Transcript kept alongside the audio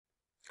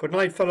Good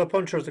night, fellow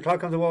punchers. The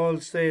clock on the wall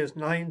says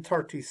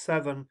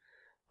 9:37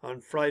 on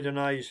Friday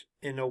night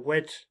in a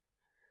wet,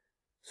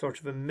 sort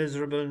of a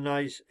miserable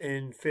night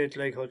in Fate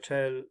Lake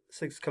Hotel,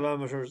 6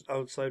 kilometres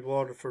outside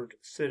Waterford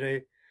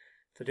City,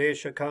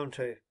 Tadesha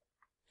County.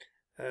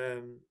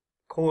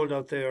 Cold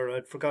out there.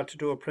 I forgot to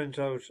do a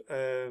printout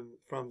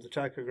from the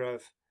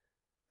tachograph,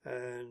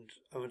 and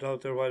I went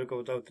out there a while ago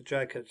without the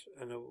jacket,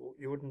 and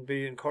you wouldn't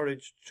be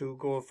encouraged to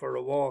go for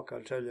a walk,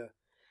 I'll tell you.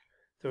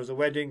 There's a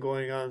wedding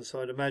going on,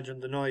 so I'd imagine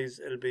the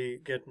noise will be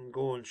getting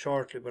going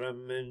shortly, but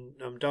I'm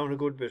down a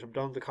good bit. I'm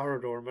down the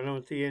corridor, I'm down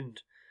at the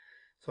end,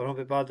 so don't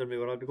be bothering me.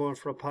 But I'll be going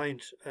for a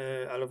pint.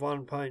 I'll have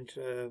 1 pint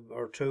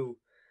or two.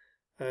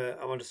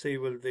 I want to see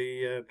will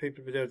the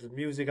people be there. There's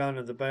music on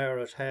in the bar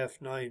at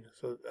 9:30.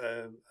 So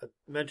I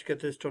meant to get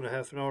this done a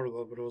half an hour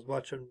ago, but I was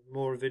watching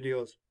more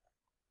videos.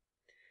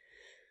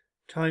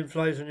 Time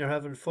flies when you're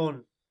having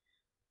fun.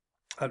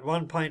 I had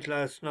 1 pint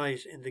last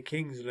night in the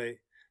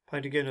Kingsley.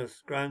 Pint of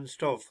Guinness, grand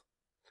stuff.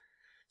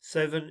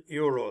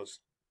 €7.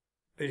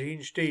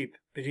 Bit steep,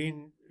 bit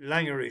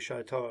langerish,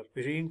 I thought,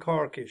 bit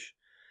Corkish.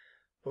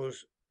 But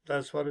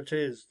that's what it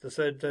is. They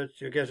said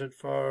that you get it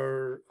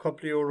for a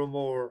couple of euro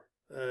more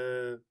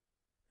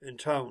in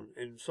town,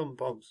 in some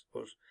pubs,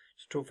 but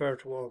it's too far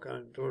to walk.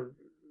 And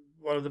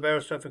one of the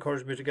bar staff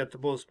encouraged me to get the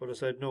bus, but I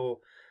said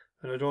no.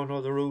 And I don't know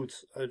the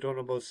routes. I don't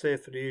know about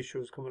safety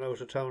issues coming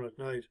out of town at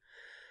night.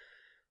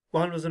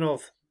 1 was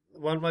enough.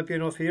 1 might be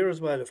enough here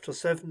as well. If it was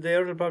 7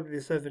 there, it'll probably be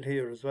 7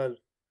 here as well.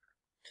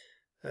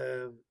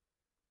 Where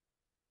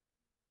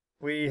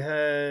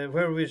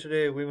were we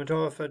today? We went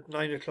off at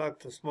 9 o'clock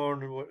this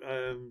morning.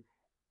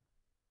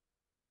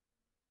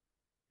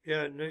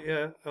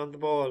 Yeah, on the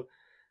ball.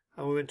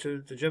 And we went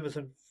to the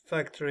Jemison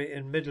factory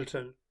in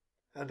Middleton,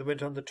 and they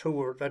went on the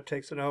tour. That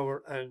takes 1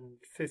 hour and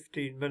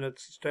 15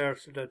 minutes.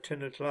 Started at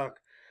 10 o'clock.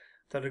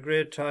 They had a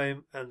great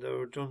time, and they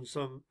were doing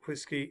some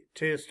whiskey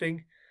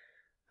tasting.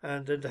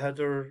 And then they had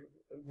their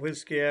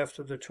whiskey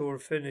after the tour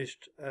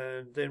finished,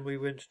 and then we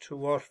went to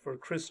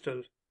Waterford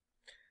Crystal.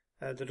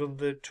 They done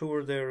the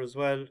tour there as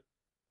well,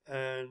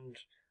 and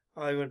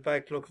I went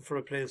back looking for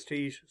a place to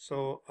eat,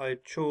 so I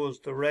chose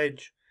the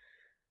Reg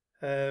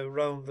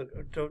down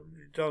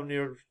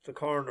near the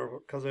corner,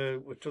 because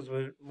it was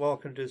a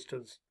walking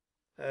distance.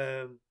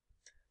 They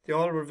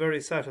all were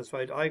very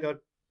satisfied.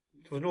 There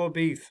was no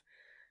beef.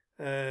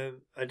 I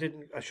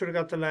should have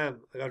got the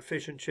lamb. I got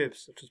fish and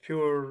chips. It was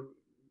pure.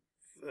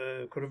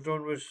 Could have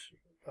done with,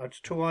 it's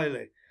too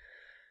oily,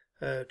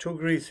 too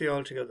greasy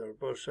altogether,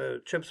 but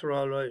chips were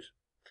all right.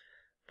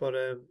 But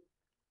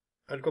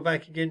I'd go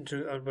back again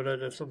but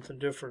I'd have something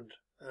different.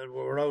 And we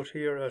were out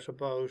here at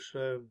about,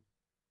 it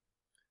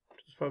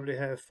was probably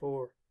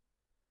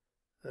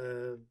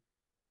 4:30,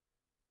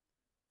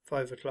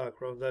 5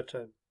 o'clock, around that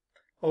time.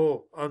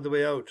 Oh, on the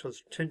way out, it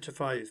was 10 to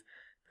 5,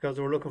 because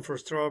they were looking for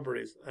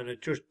strawberries, and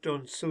it just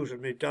done suited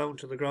me down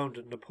to the ground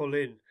and to pull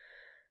in.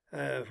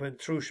 When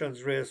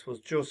Trushan's race was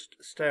just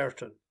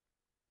starting.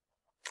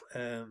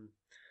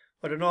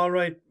 But in all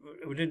right,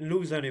 we didn't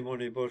lose any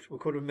money, but we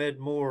could have made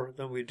more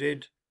than we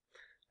did.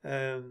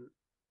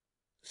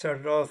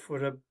 Started off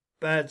with a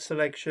bad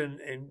selection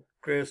in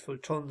Graceful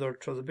Thunder.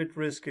 It was a bit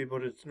risky,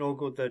 but it's no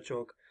good, that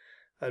joke.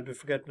 I'll be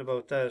forgetting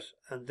about that.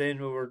 And then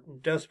we were in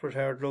desperate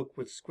hard luck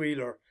with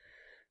Squealer.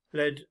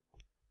 Led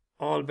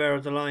all bar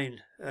the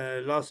line.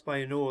 Lost by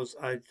a nose.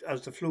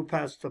 As the flew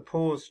past the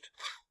post,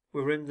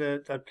 we were in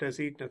that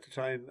place eating at the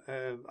time.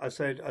 I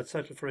said I'd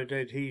settle for a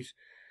dead heat.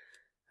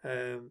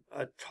 I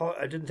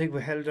didn't think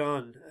we held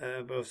on,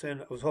 but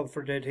I was hoping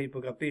for a dead heat,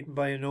 but got beaten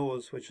by a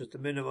nose, which is the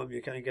minimum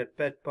you can get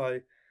bet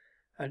by,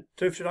 and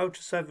drifted out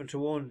to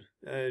 7-1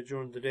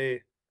 during the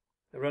day.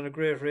 They ran a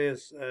great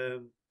race,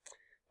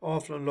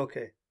 awful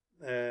unlucky.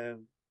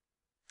 And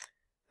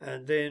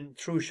then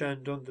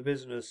Trushan done the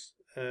business.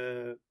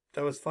 That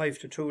was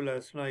 5-2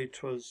 last night.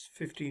 It was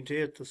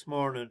 15-8 this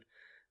morning.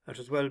 It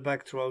was well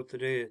back throughout the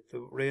day. The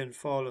rain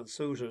falling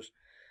suited.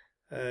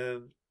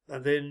 And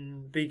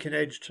then Beacon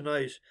Edge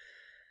tonight.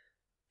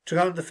 Took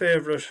on the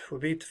favourite. We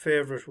beat the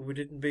favourite, but we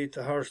didn't beat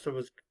the horse.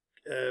 We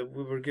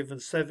were given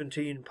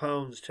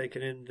 £17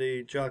 taking in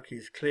the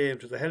jockey's claim.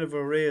 It was a hell of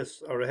a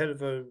race, or a hell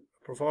of a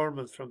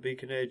performance from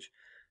Beacon Edge,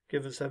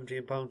 giving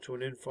 £17 to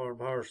an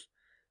informed horse.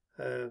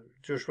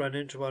 Just ran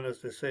into one, as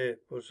they say,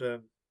 but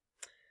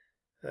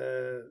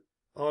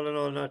all in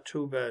all, not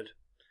too bad.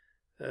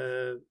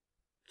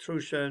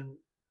 Trushan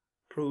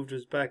proved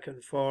his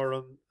backing for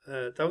him.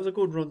 That was a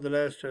good run the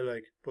last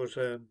day, but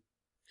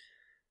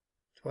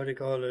what do you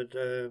call it?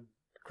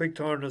 Quick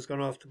Thorn has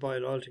gone off the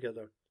boil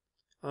altogether.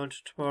 On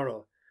to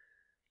tomorrow.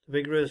 The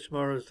big race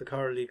tomorrow is the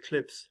Coral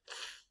Eclipse.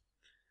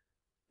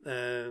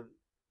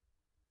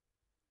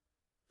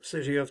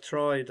 City of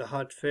Troy, the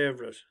hot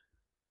favourite.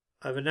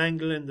 I have an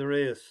angle in the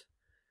race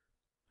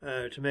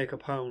to make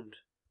 £1.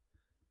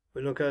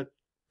 We look at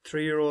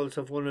 3-year-olds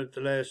have won it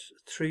the last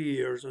 3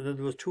 years, and then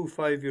there was 2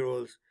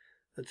 5-year-olds,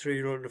 a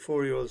 3-year-old and a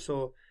 4-year-old.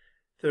 So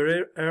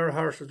there are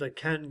horses that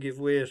can give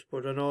weight,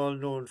 but an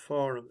all-known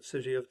form,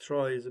 City of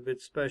Troy, is a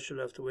bit special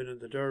after winning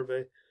the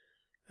Derby.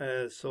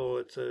 So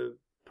it's a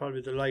probably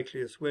the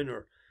likeliest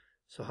winner.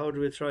 So how do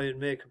we try and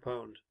make a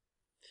pound?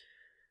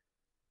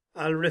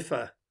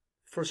 Riffa,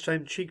 first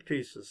time cheek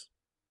pieces.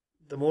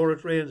 The more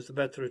it rains, the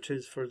better it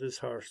is for this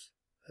horse,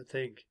 I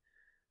think.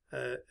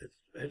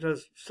 It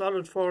has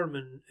solid form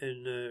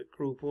in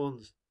Group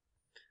 1s.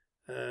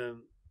 And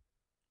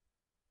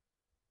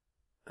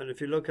if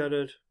you look at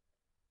it,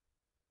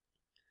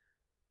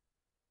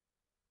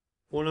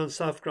 won on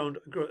soft ground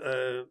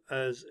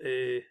as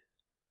a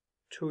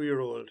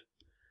 2-year-old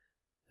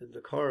in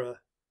the Cora,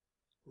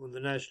 won the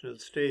National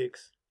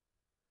Stakes,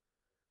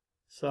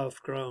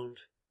 soft ground,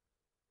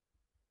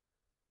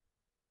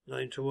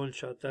 9-1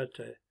 shot that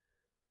day.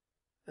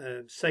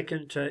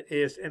 Second to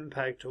Ace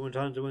Impact, who went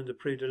on to win the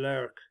Prix de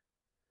l'Arc.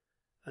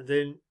 And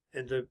then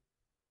in the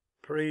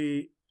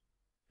Prix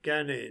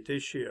Gannett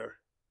this year,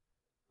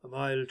 a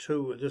mile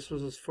 2, and this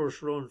was his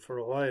first run for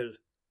a while.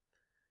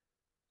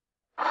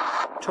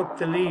 Took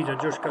the lead and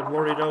just got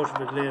worried out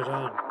of it late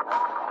on.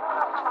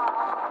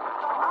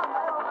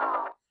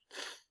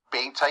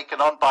 Being taken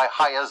on by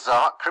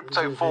Haydock,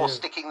 Crypto 4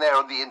 sticking there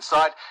on the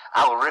inside.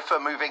 Riffa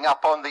moving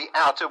up on the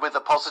outer with a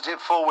positive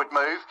forward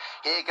move.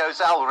 Here goes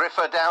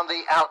Riffa down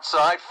the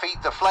outside.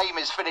 Feed the Flame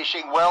is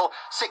finishing well.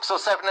 6 or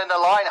 7 in a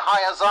line.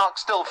 Haydock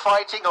still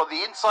fighting on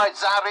the inside.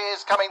 Zaria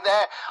is coming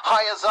there.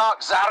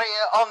 Haydock,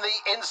 Zaria on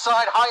the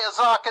inside.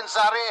 Haydock and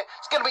Zaria.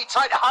 It's going to be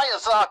tight.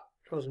 Haydock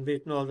wasn't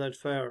beaten all that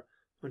far.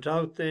 Went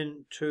out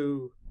then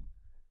to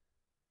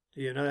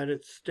the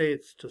United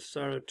States, to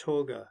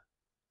Saratoga,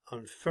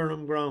 on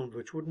firm ground,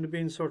 which wouldn't have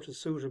been sort of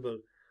suitable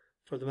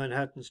for the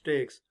Manhattan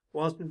Stakes.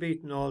 Wasn't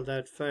beaten all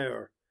that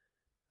far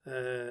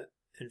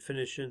in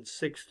finishing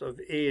 6th of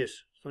 8.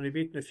 It's only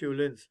beaten a few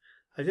lengths.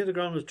 I think the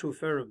ground was too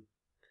firm.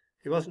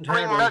 He wasn't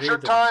hard on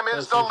Measured Time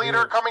is the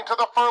leader coming to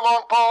the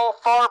furlong pole.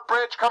 Far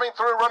Bridge coming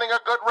through, running a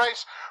good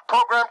race.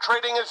 Program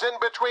Trading is in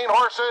between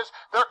horses.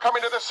 They're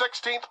coming to the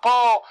 16th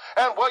pole.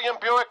 And William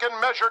Buick and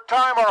Measured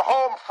Time are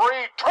home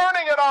free,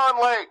 turning it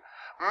on late.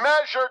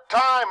 Measured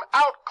Time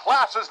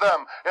outclasses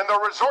them in the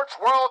Resorts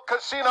World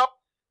Casino.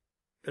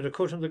 But a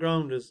cut on the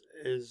ground is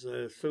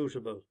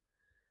suitable.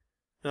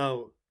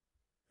 Now,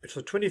 it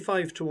was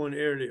 25-1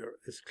 earlier.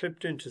 It's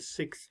clipped into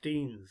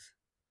 16s.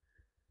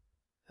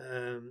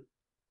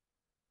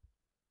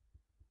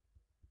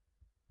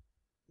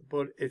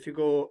 But if you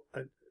go,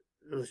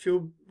 there's a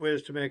few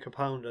ways to make a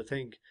pound, I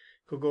think.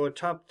 You could go a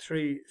top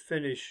 3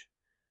 finish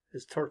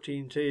is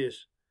 13-8.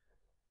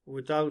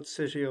 Without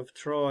City of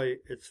Troy,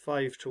 it's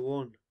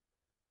 5-1.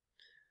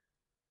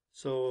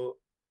 So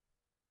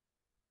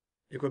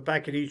you could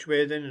back it each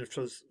way then. If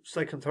it was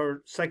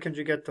second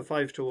you get the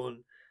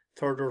 5-1.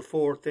 Third or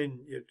fourth,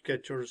 then you'd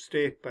get your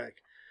stake back.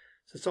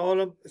 So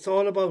it's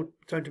all about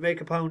trying to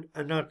make a pound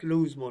and not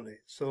lose money.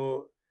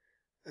 So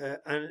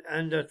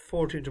and at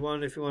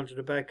 14-1 if you wanted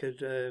to back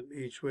it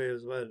each way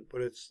as well.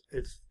 But it's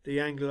the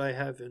angle I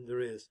have in the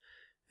race.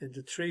 In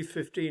the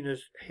 3:15 at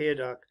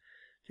Haydock,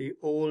 the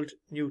Old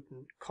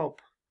Newton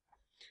Cup.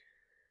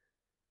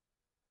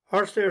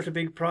 Horse there at a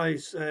big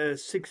price,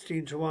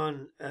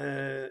 16-1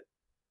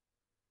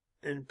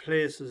 in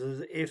places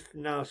as If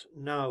Not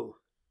Now.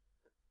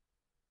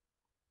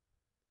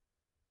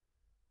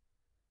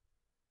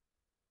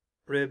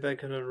 Ray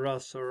Beckett and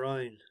Ross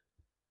O'Ryan.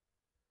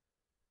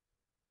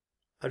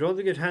 I don't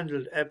think it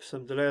handled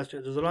Epsom the last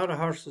year. There's a lot of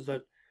horses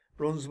that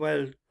runs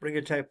well, bring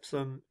it to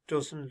Epsom,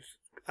 doesn't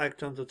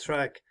act on the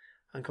track,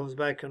 and comes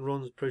back and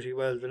runs pretty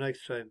well the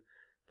next time.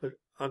 But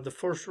on the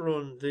first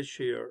run this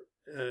year,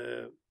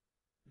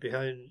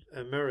 behind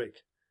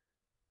Merrick,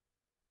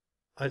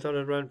 I thought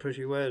it ran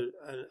pretty well,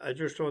 and I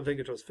just don't think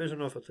it was fit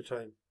enough at the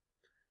time.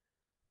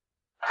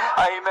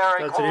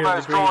 Merrick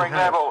almost drawing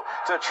level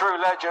to True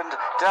Legend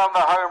down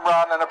the home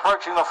run and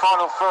approaching the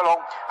final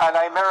furlong, and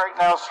Merrick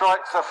now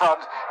strikes the front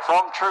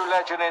from True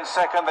Legend in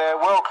second there,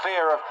 well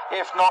clear of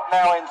If Not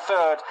Now in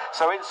third.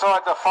 So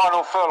inside the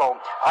final furlong,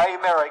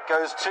 Merrick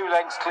goes 2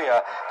 lengths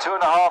clear,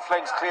 2.5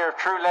 lengths clear of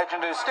True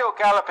Legend, who's still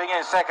galloping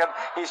in second.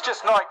 He's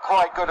just not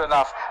quite good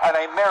enough, and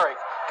Merrick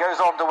goes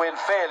on to win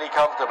fairly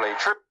comfortably.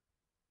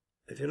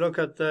 If you look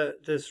at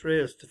this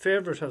race, the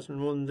favourite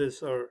hasn't won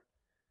this or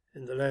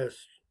in the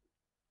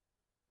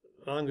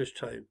longest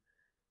time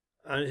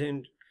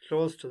anything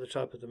close to the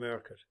top of the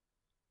market.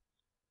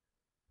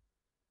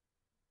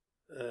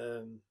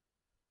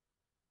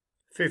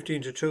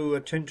 15-2,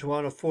 a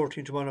 10-1, a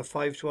 14-1, a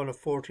 5-1, a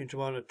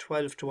 14-1, a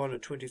 12-1, a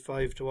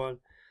 25-1.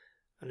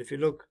 And if you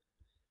look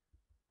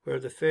where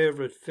the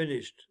favourite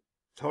finished,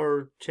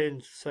 3rd,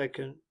 10th,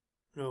 2nd,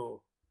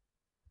 no.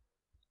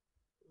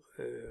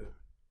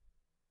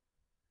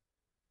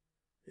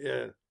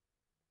 Yeah.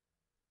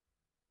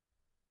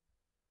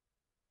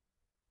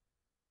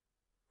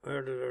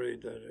 Where did I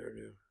read that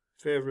earlier?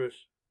 Favourite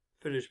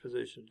finish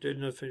position. Did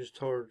not finish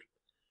 3rd,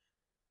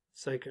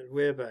 2nd,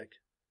 way back.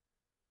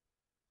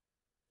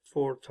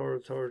 4th,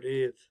 3rd, 3rd,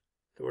 8th.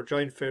 They were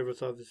joint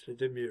favourites, obviously,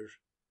 them years.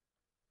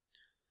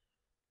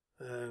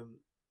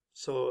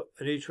 So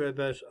an each way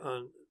bet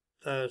on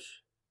that.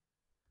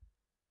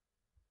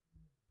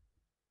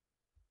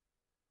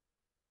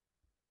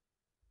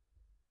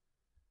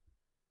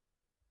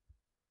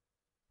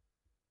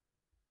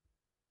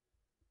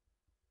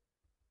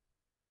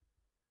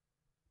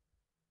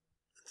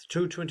 It's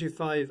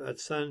 2:25 at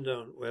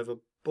Sandown. We have a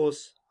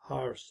bus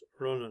horse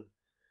running.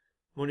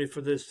 Money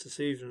for this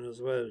evening as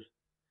well.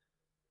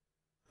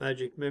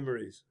 Magic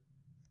Memories.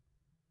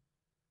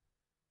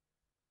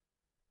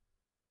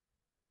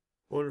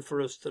 One for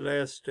us the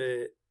last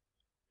day.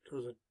 It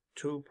was a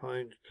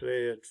 2-point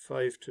play at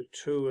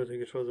 5-2. I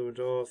think it was. It went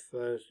off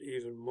at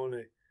even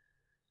money.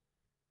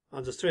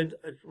 On the strength,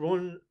 it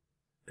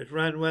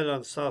ran well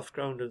on soft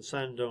ground in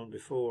Sandown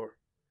before,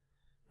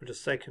 with a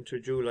 2nd to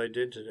Jewel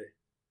Identity.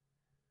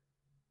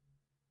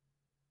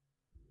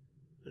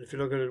 And if you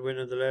look at it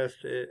winning the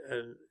last day,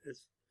 and it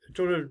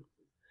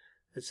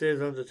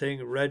says on the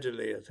thing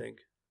readily, I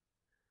think,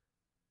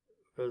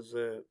 because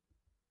I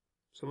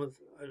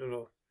don't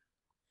know.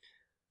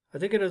 I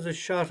think it has a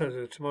shot at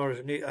it tomorrow.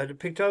 I had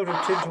picked out a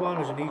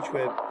 10-1 as an each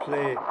way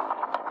play.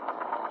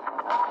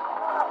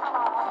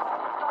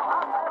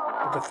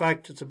 The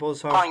fact it's a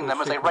buzz horse. Behind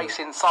them as they race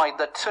inside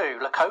the 2.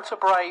 Lakota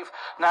Brave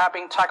now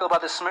being tackled by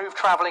the smooth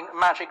travelling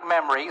Magic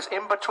Memories.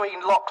 In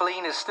between,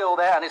 Locklean is still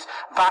there and is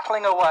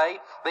battling away.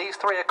 These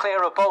 3 are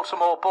clear of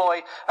Baltimore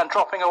Boy and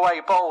dropping away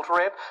Bold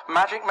Rib.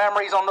 Magic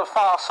Memories on the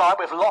far side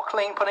with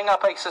Locklean putting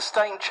up a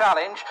sustained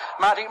challenge.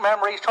 Magic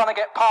Memories trying to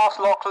get past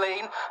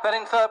Locklean. Then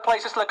in 3rd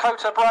place is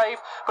Lakota Brave,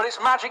 but it's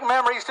Magic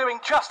Memories doing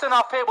just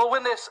enough here. Will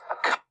win this.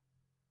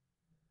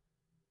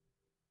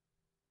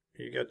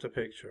 You get the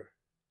picture.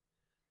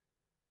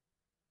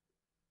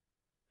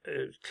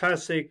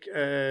 Classic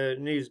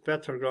needs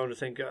better ground. I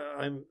think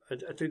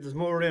there's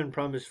more rain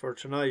promised for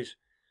tonight.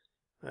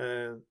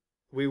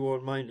 We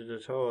won't mind it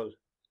at all.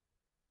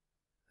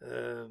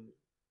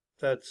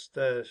 That's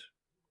that.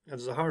 And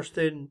there's a horse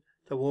then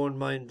that won't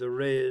mind the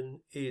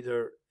rain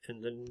either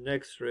in the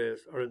next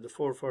race or in the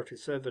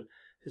 4:47.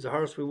 Is a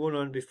horse we won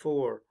on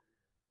before,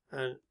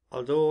 and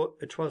although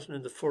it wasn't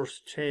in the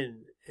first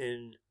 10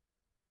 in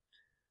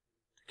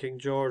the King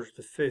George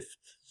V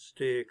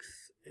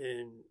Stakes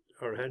in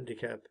or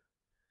handicap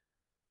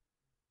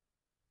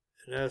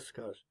in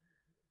Ascot,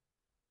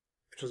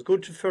 it was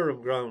good to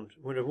firm ground.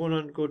 When it won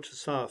on good to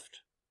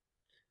soft,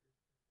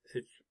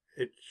 it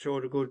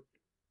showed a good,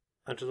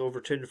 and it was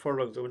over 10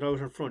 furlongs. It went out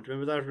in front.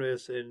 Remember that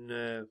race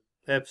in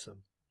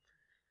Epsom?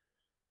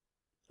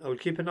 I will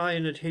keep an eye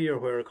on it here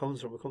where it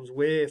comes from. It comes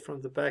way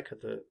from the back of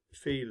the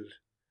field.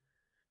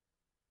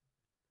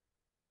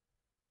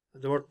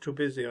 And they weren't too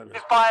busy on it.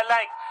 It's by a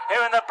length.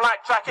 Here in the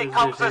black jacket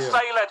comes the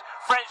Assailant.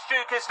 French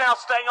Duke is now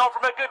staying on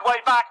from a good way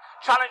back,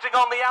 challenging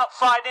on the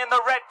outside in the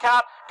red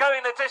cap.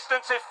 Going the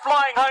distance is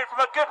flying home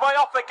from a good way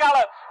off the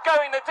gallop.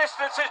 Going the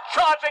distance is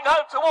charging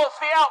home towards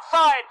the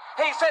outside.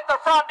 He's hit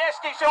the front.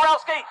 Nevsky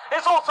Shirelski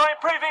is also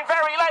improving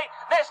very late.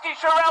 Nevsky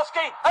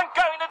Shirelski and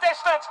going the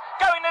distance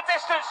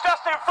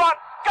just in front.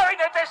 Going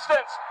the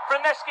distance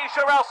from Nevsky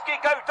Shirelski,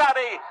 Go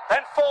Daddy,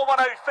 then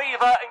 410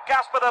 Fever and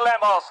Gasper de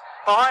Lemos.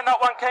 Behind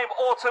that one came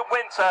Autumn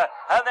Winter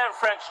and then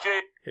French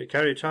Duke. He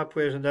carried top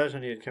weight on that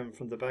and he had come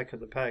from the back of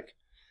the pack.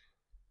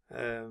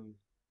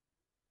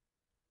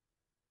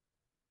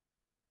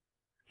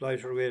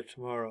 Lighter weight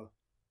tomorrow.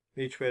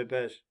 Each way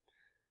bet.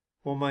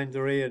 Won't mind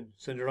the rain.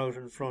 Send her out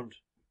in front.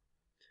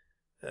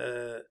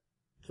 There's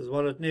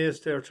one at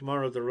Naas there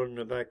tomorrow. They're running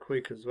it back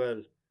quick as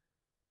well.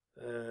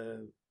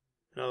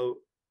 Now,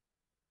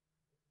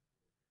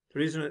 the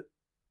reason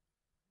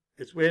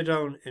it's way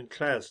down in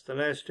class. The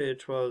last day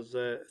it was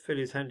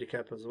Philly's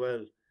handicap as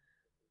well.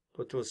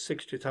 But there was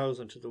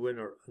 60,000 to the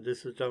winner. And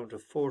this is down to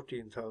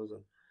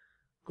 14,000.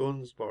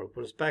 Gunzburg.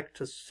 But it's back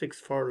to 6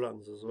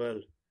 furlongs as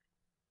well.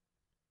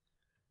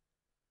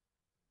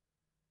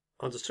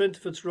 On the strength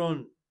of its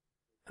run,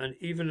 and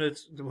even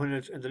when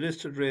it's in the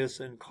listed race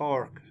in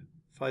Cork,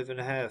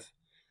 5.5,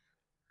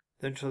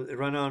 then it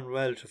ran on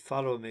well to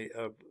follow me,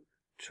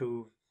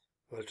 to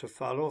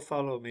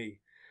follow me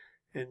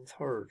in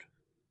 3rd.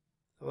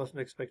 I wasn't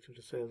expecting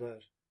to say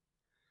that.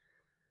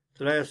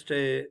 The last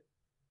day,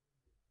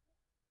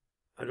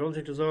 I don't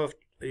think it was off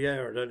a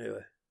yard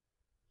anyway.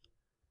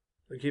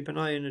 We'll keep an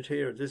eye on it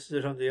here. This is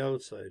it on the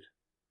outside.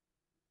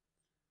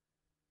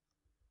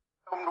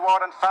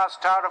 And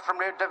Fast Tower from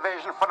New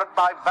Division, followed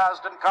by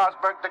Vasden,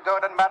 Cosberg, the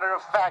good and matter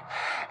of fact.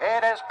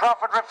 It is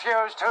Prophet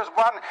Refused who's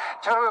won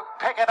to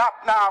pick it up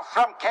now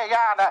from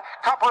Kayana.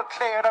 Couple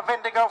cleared of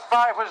Indigo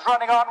 5 was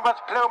running on with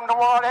Plume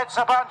Noir. It's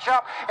a bunch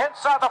up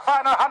inside the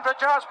final 100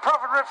 yards.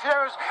 Prophet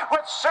Refused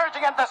with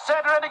surging in the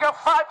centre. Indigo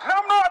 5,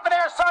 Plume Noir on the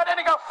near side.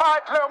 Indigo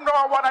 5, Plume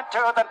Noir 1 and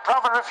 2. Then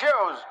Prophet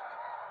Refused.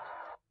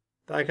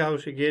 Back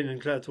out again in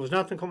class. There was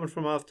nothing coming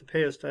from off the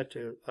pace that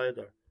day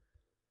either.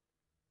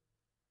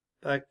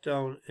 Back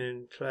down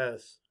in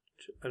class,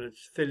 and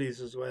it's fillies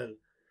as well.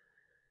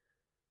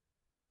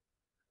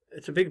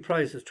 It's a big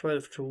price. It's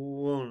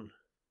 12-1.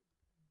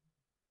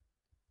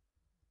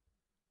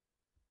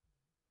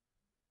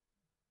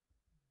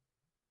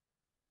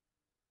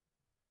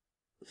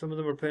 Some of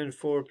them are paying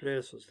 4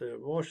 places there.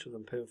 Most of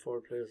them paying 4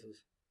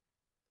 places.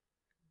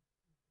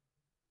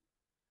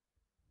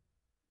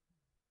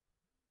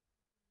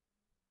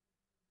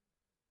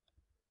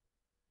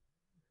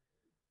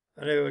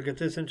 Anyway, we'll get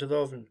this into the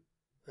oven.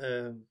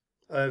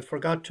 I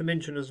forgot to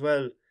mention as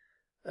well,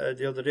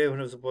 the other day when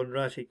I was at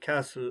Bunratty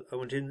Castle, I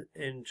went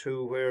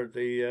into where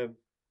to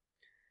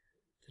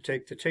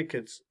take the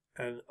tickets,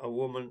 and a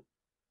woman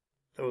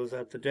that was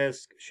at the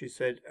desk, she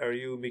said, "Are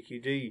you Mickey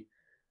D?"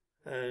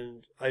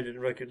 And I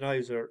didn't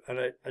recognise her, and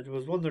I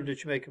was wondering, did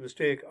she make a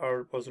mistake,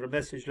 or was there a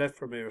message left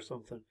for me or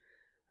something?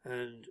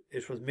 And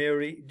it was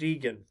Mary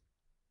Deegan,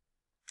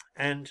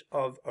 and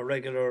of a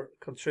regular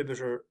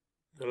contributor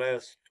the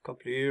last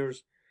couple of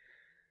years,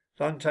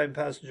 long-time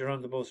passenger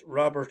on the bus,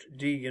 Robert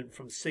Deegan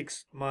from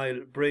 6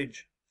 Mile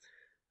Bridge.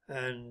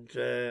 And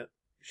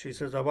she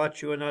says, "I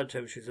watch you an odd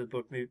time." She says,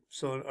 "But my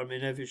son or my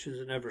nephew," she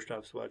says, "never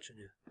stops watching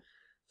you."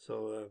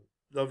 So,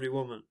 lovely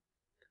woman.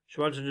 She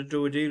wanted to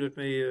do a deal with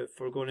me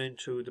for going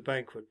into the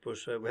banquet, but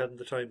we hadn't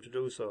the time to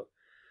do so.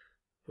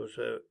 But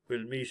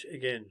we'll meet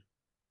again.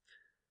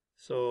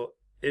 So,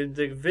 in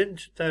the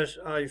event that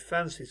I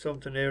fancy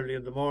something early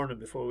in the morning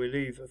before we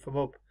leave, if I'm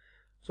up,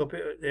 so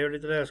early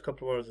the last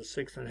couple of hours at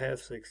 6 and half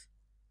 6,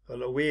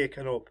 I'll awake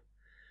and up.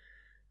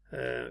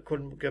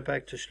 Couldn't get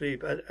back to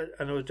sleep, and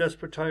I was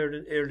desperate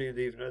tired early in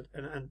the evening,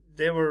 and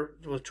there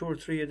was 2 or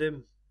 3 of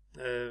them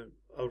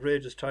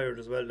outrageous tired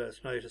as well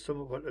last night.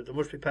 They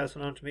must be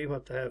passing on to me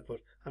what they have,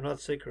 but I'm not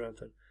sick or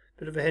anything.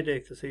 Bit of a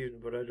headache this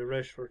evening, but I had a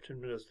rest for 10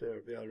 minutes there,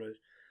 it'll be alright.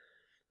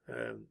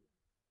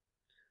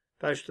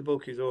 Bash the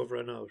bookies over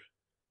and out.